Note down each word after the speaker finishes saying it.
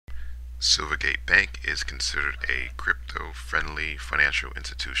Silvergate Bank is considered a crypto-friendly financial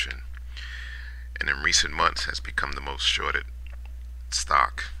institution and in recent months has become the most shorted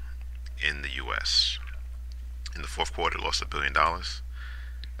stock in the U.S. In the fourth quarter, it lost $1 billion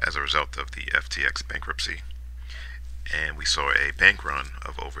as a result of the FTX bankruptcy, and we saw a bank run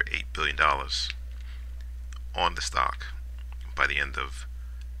of over $8 billion on the stock by the end of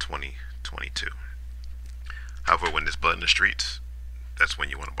 2022. However, when there's blood in the streets, that's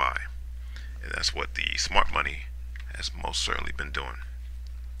when you want to buy. And that's what the smart money has most certainly been doing.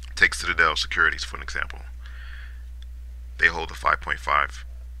 Take Citadel Securities for an example. They hold a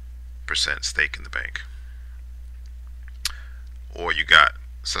 5.5% stake in the bank. Or you got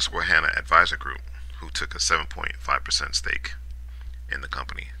Susquehanna Advisors Group, who took a 7.5% stake in the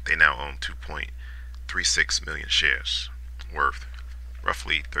company. They now own 2.36 million shares, worth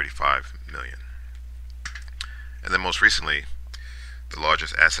roughly $35 million. And then most recently, the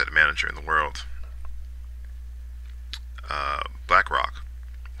largest asset manager in the world, BlackRock,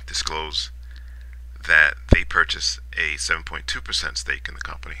 disclosed that they purchased a 7.2% stake in the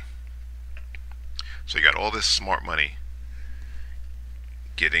company. So you got all this smart money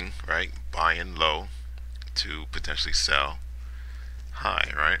buying low to potentially sell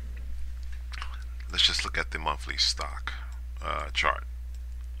high, right? Let's just look at the monthly stock chart.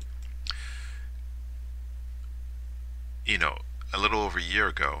 A little over a year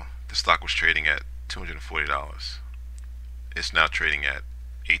ago, the stock was trading at $240. It's now trading at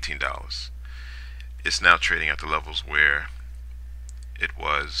 $18. It's now trading at the levels where it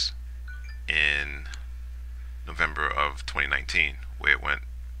was in November of 2019, where it went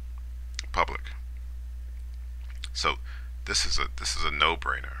public. So this is a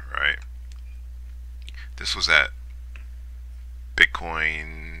no-brainer, right? This was at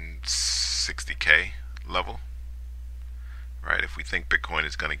Bitcoin 60K level. Right, if we think Bitcoin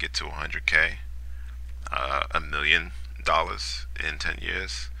is going to get to 100K, $1 million in 10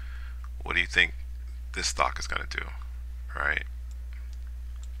 years, what do you think this stock is going to do, right?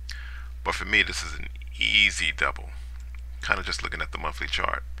 But for me, this is an easy double. Kind of just looking at the monthly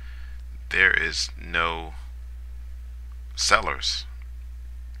chart, there is no sellers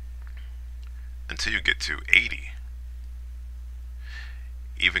until you get to 80.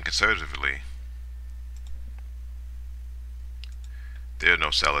 Even conservatively, there are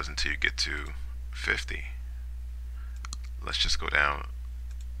no sellers until you get to 50. Let's just go down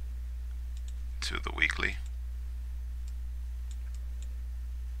to the weekly.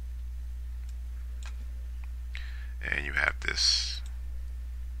 And you have this,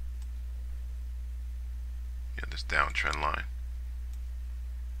 this downtrend line.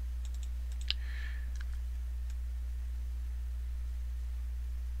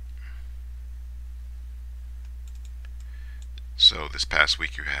 So this past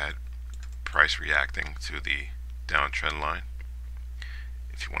week you had price reacting to the downtrend line.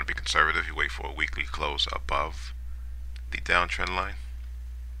 If you want to be conservative, you wait for a weekly close above the downtrend line.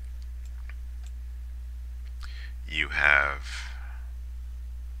 You have,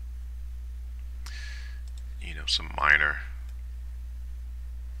 some minor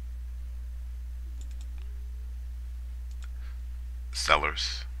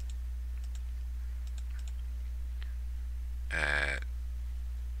sellers at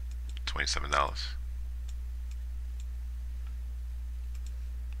 $27.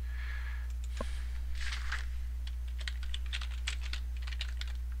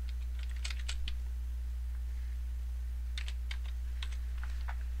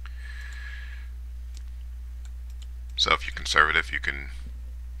 So if you're conservative, you can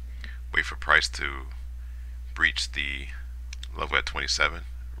wait for price to breach the level at 27,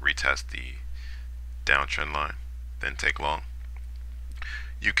 retest the downtrend line, then take long.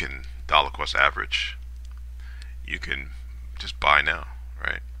 You can dollar cost average. You can just buy now,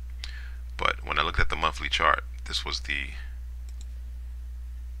 right? But when I looked at the monthly chart, this was the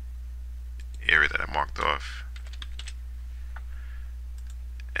area that I marked off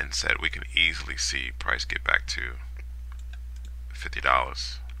and said we can easily see price get back to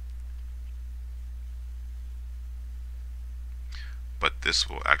 $50. But this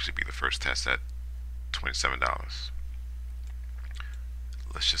will actually be the first test at $27.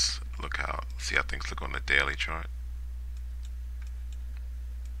 Let's just see how things look on the daily chart.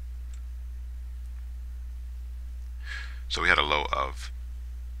 So we had a low of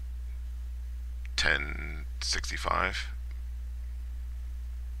 1065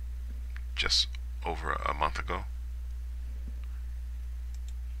 just over a month ago.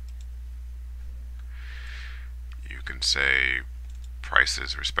 You can say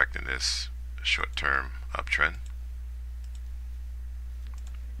prices respecting this short-term uptrend.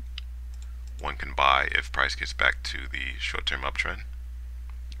 one can buy if price gets back to the short-term uptrend,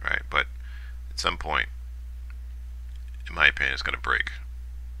 right? But at some point, in my opinion, it's going to break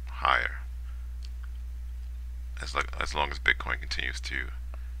higher as long as Bitcoin continues to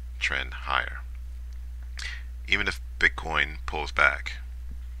trend higher. Even if Bitcoin pulls back,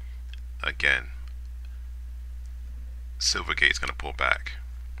 again, Silvergate is going to pull back.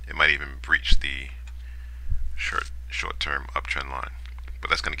 It might even breach the short-term uptrend line, but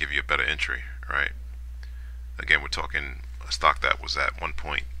that's going to give you a better entry, right? Again, we're talking a stock that was at one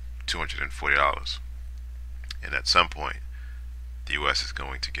point $240, and at some point, the U.S. is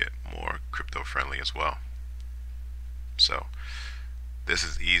going to get more crypto-friendly as well. So this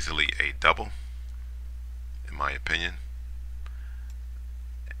is easily a double, in my opinion,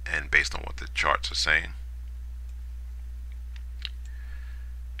 and based on what the charts are saying,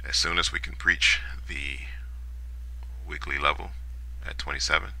 as soon as we can breach the weekly level at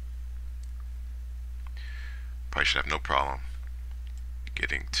 27, price should have no problem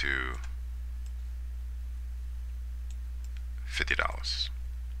getting to $50.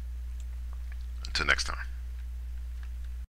 Until next time.